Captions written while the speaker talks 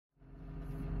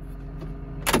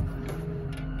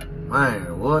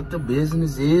Man, what the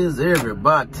business is,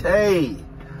 everybody.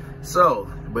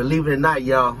 So, believe it or not,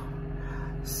 y'all,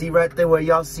 see right there where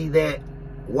y'all see that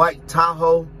white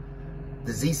Tahoe,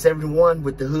 the Z71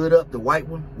 with the hood up, the white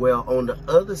one? Well, on the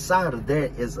other side of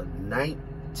that is a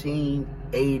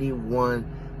 1981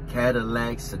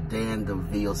 Cadillac Sedan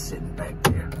DeVille sitting back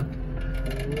there.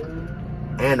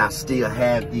 And I still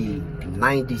have the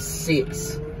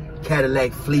 96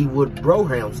 Cadillac Fleetwood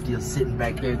Brougham still sitting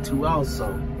back there too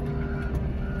also.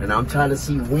 And I'm trying to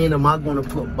see when am I going to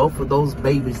put both of those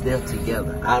babies there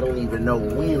together. I don't even know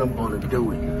when I'm going to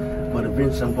do it. But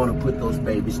eventually I'm going to put those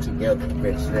babies together.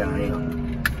 Eventually I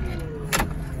am.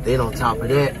 Then on top of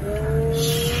that,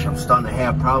 I'm starting to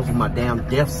have problems with my damn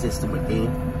DEF system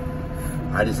again.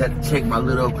 I just had to check my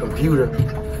little computer.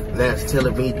 That's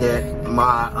telling me that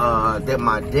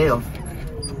my DEF,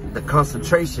 the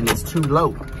concentration is too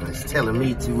low. It's telling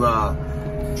me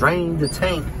to drain the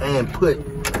tank and put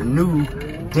a new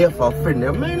DEF off in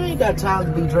there. Man, I ain't got time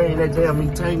to be draining that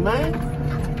damn tank, man.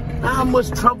 Now how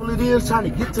much trouble it is trying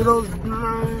to get to those,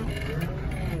 man.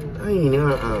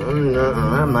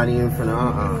 I'm not even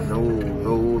finna, no.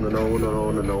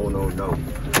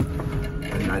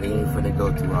 I'm not even finna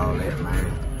go through all that,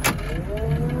 man.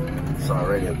 It's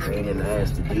already a pain in the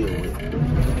ass to deal with.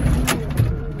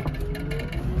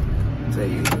 Tell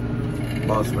you,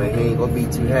 boss man, he ain't gonna be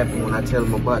too happy when I tell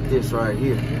him about this right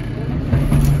here.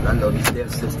 I know this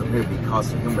DEF system here be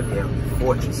costing him a damn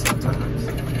fortune sometimes.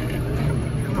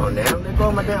 Come on now, let go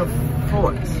of my damn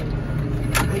forks.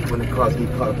 I hate when it costs me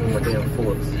caught up in my damn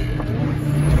forks.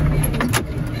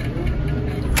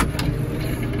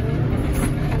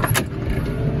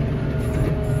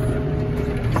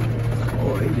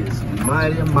 Oh, it is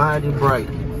mighty, mighty bright.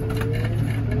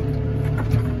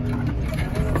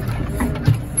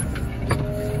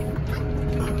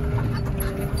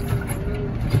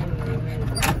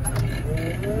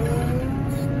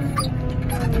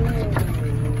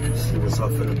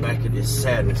 Off in the back of this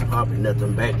Saturn, it's probably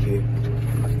nothing back here.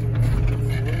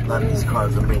 A lot of these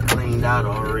cars have been cleaned out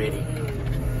already.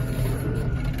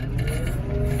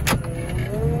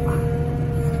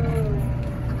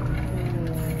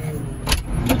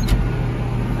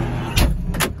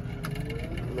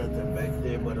 Nothing back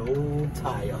there but an old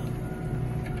tire.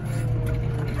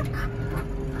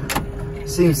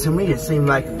 Seems to me, it seems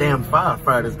like the damn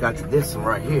firefighters got to this one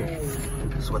right here.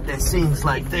 That's what that seems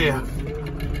like there.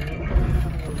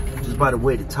 By the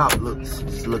way the top looks,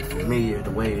 just look familiar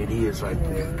the way it is right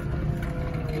there.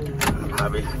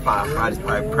 Probably firefighters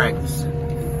probably practice.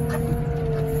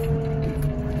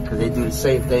 Cause they do the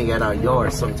same thing at our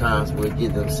yard sometimes. We'll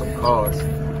give them some cars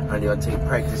and they'll take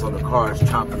practice on the cars,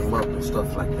 chopping them up and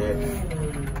stuff like that.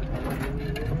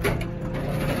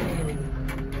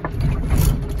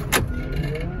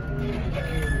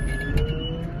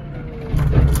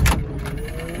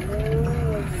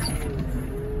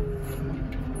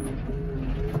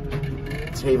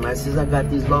 Hey man, since I got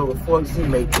these longer forks, it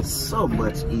makes it so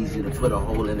much easier to put a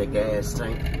hole in the gas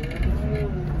tank.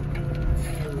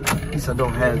 At least I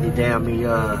don't have the damn,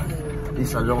 at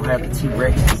least I don't have the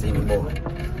T-Rexes anymore.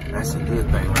 That's a good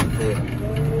thing right there.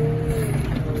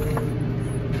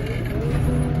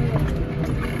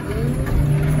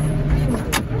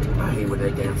 I hate when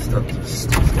that damn stuff just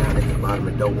sticks down at the bottom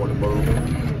and don't want to move.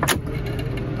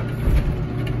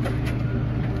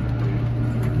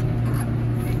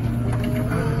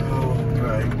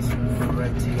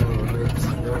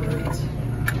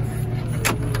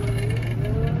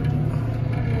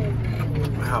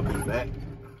 I'll be back.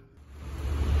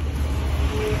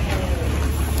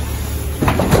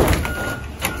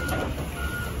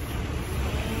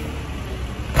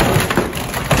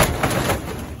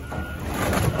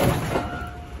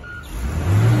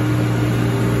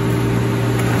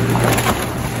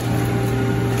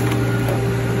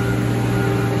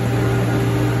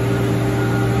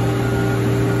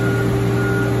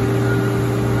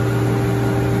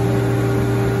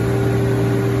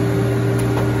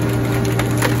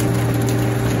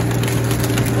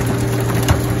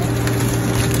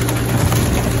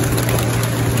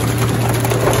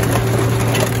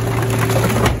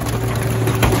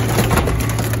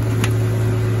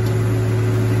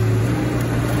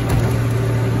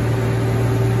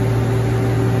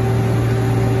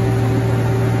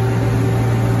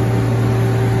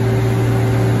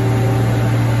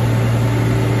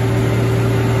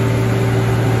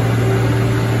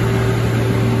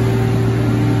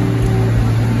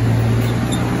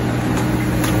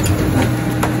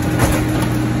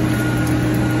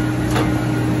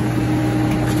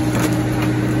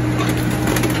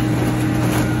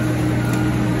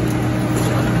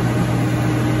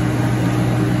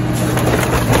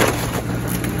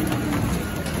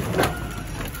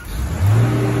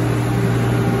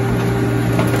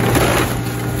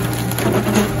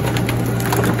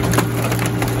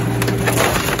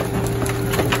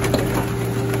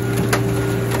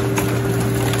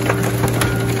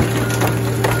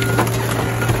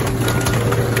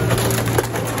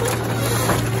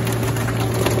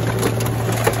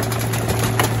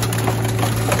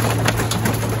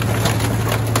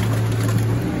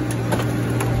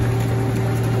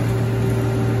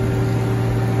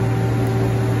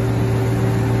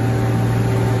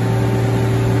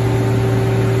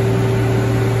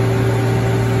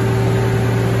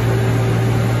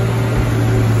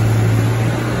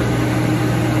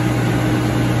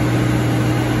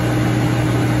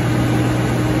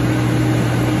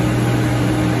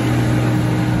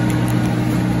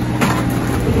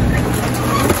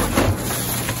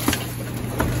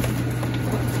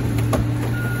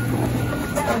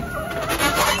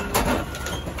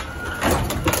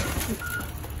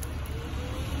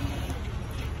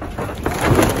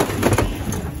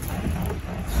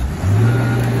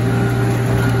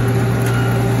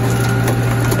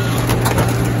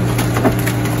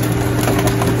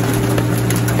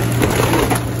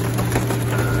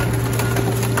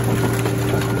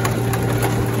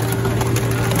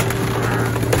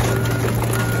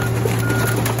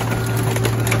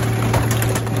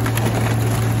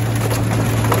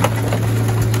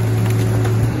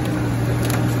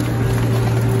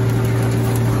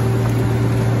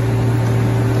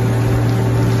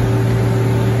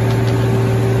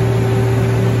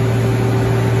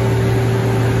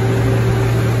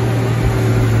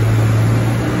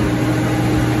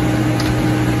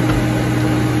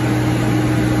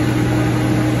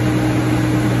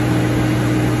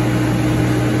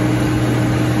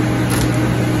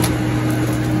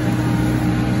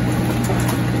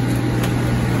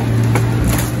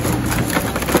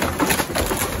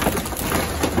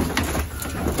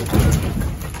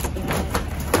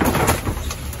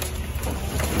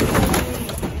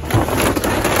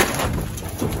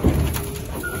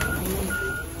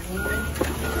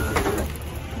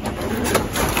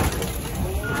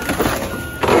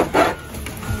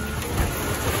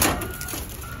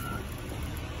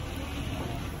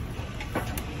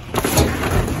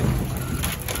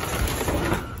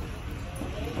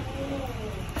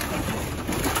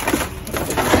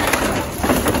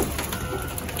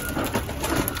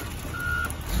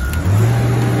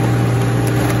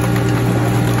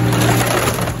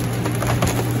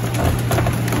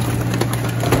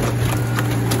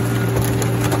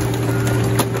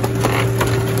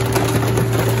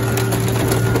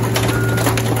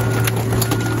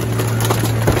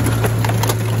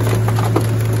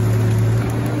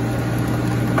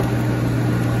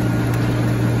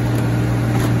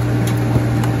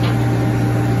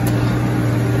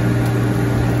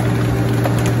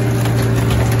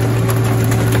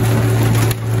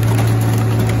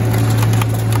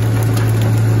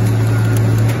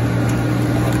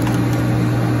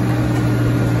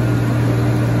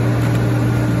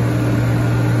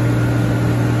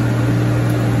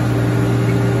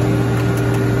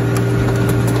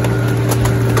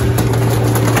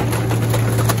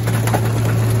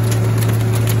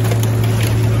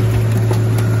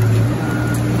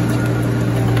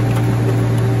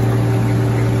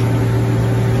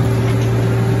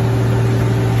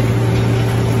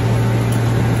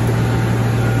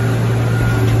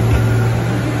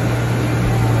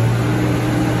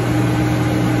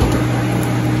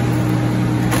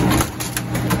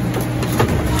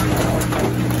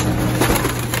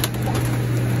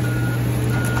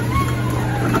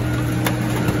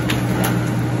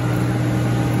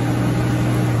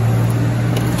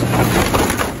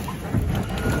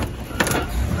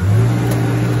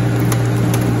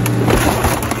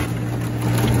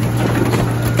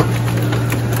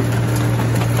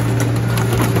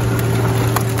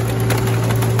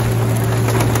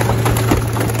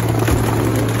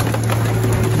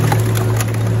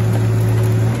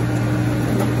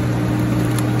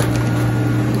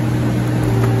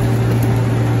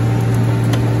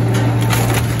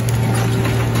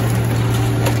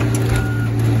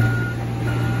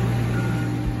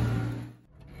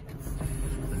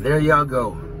 There y'all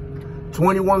go.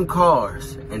 21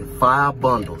 cars and 5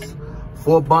 bundles.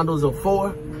 4 bundles of 4,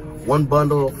 1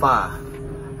 bundle of 5.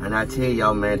 And I tell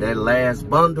y'all, man, that last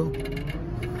bundle,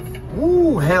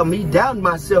 woo, had me doubting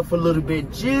myself a little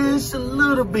bit, just a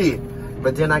little bit.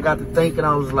 But then I got to thinking,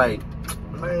 I was like,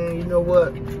 man, you know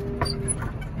what?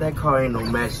 That car ain't no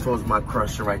match towards my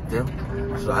Crusher right there.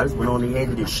 So I just went on ahead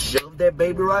and just shoved that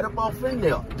baby right up off in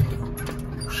there.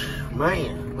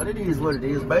 Man, but it is what it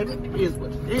is, baby. It is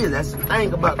what it is. That's the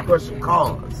thing about crushing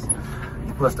cars.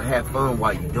 You're supposed to have fun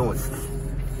while you're doing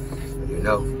it. You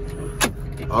know?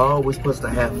 Always supposed to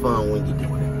have fun when you're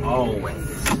doing it.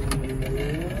 Always.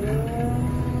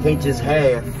 Can't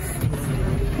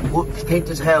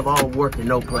just have all work and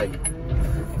no play.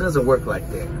 It doesn't work like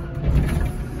that.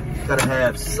 You gotta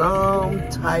have some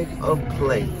type of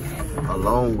play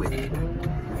along with it.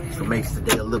 So it makes the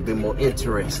day a little bit more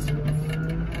interesting.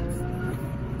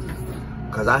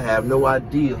 Cause I have no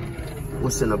idea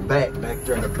what's in the back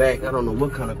there in the back. I don't know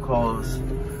what kind of cars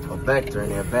are back there in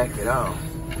that back at all.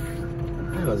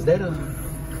 Hell, is that a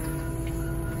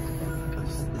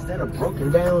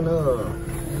broken down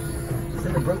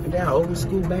old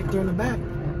school back there in the back?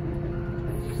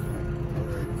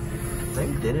 I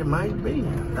think that it might be.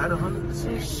 Not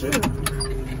 100% sure.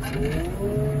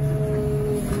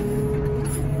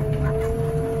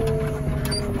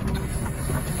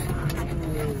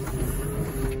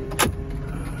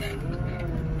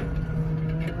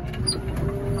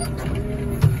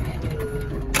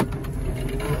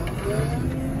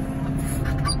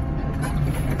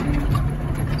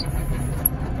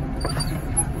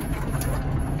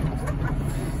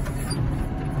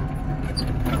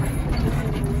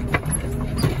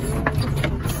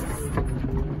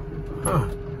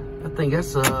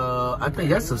 I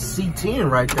think that's a C10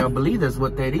 right there. I believe that's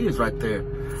what that is right there.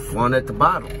 One at the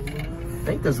bottom. I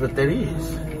think that's what that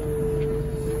is.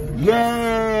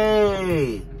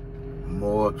 Yay!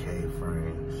 More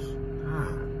K-frames.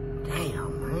 God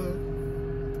damn, man.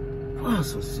 Boy, I'm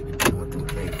so sick of dealing with them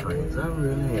K-frames. I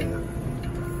really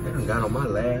am. They done got on my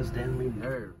last damn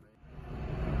nerve.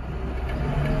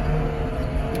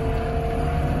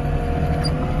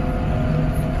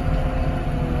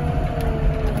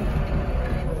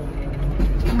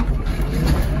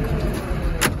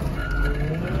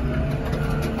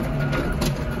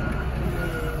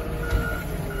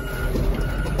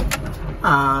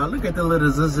 Ah, look at the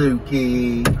little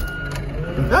Suzuki.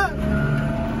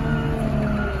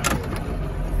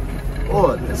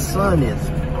 Oh, the sun is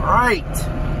bright.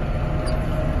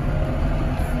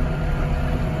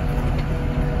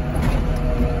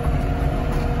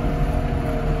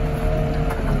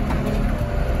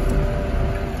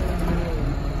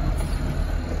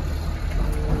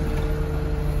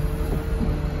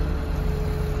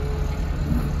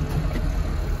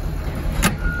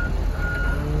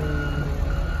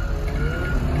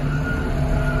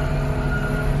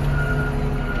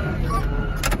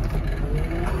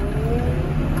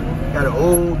 Got an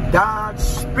old Dodge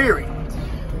Spirit.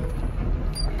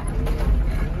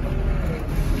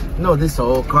 No, this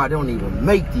old car, they don't even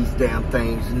make these damn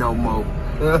things no more.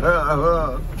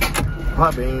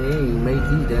 Probably ain't even made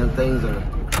these damn things in the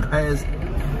past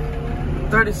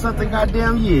 30-something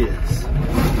goddamn years.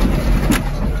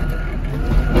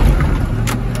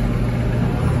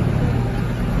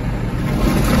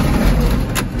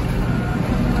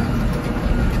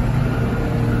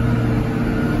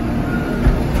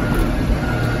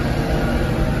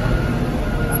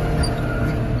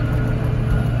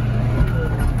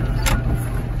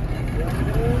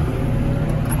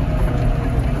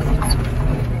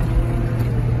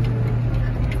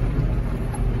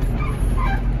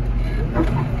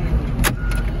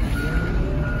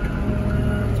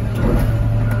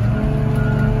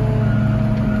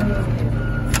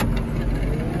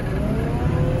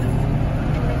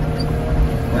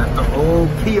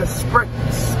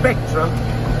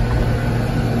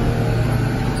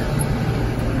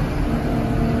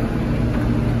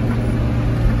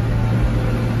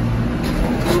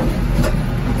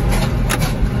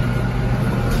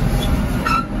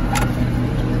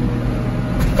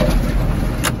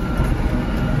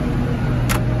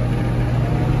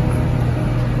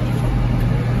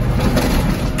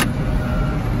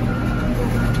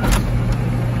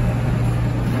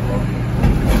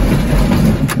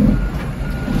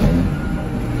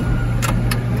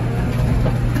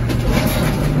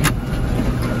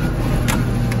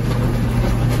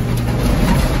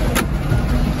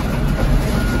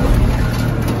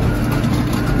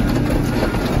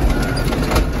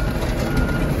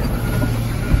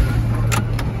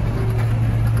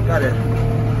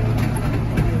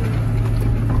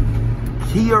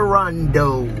 Kia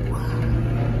Rondo.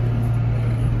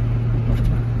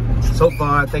 So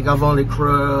far, I think I've only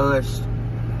crushed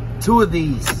 2 of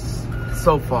these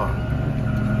so far.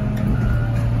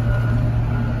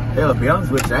 Hell, to be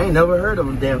honest with you, I ain't never heard of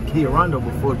a damn Kia Rondo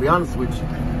before, to be honest with you.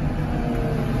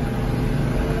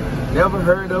 Never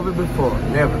heard of it before,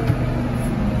 never.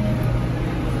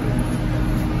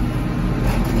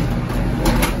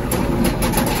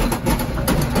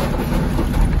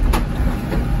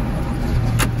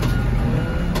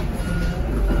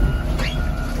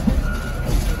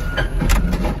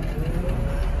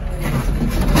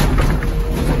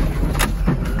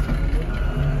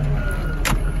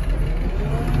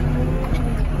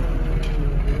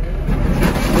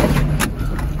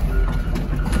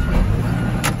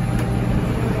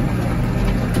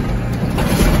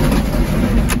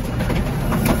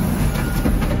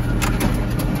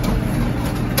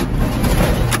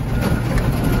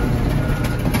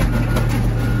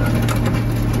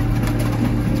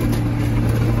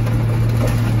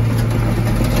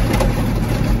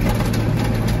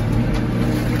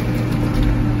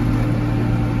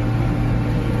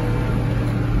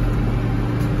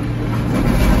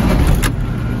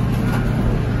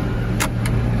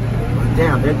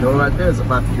 Damn, that door right there is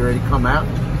about to get ready to come out.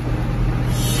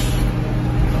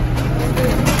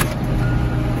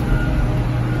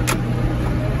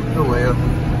 Oh well.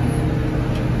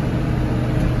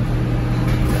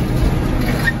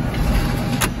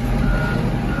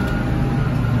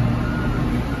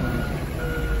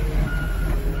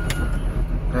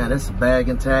 Man, that's a bag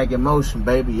and tag in motion,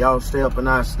 baby. Y'all stay up and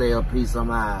I stay up. Peace on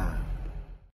my eye.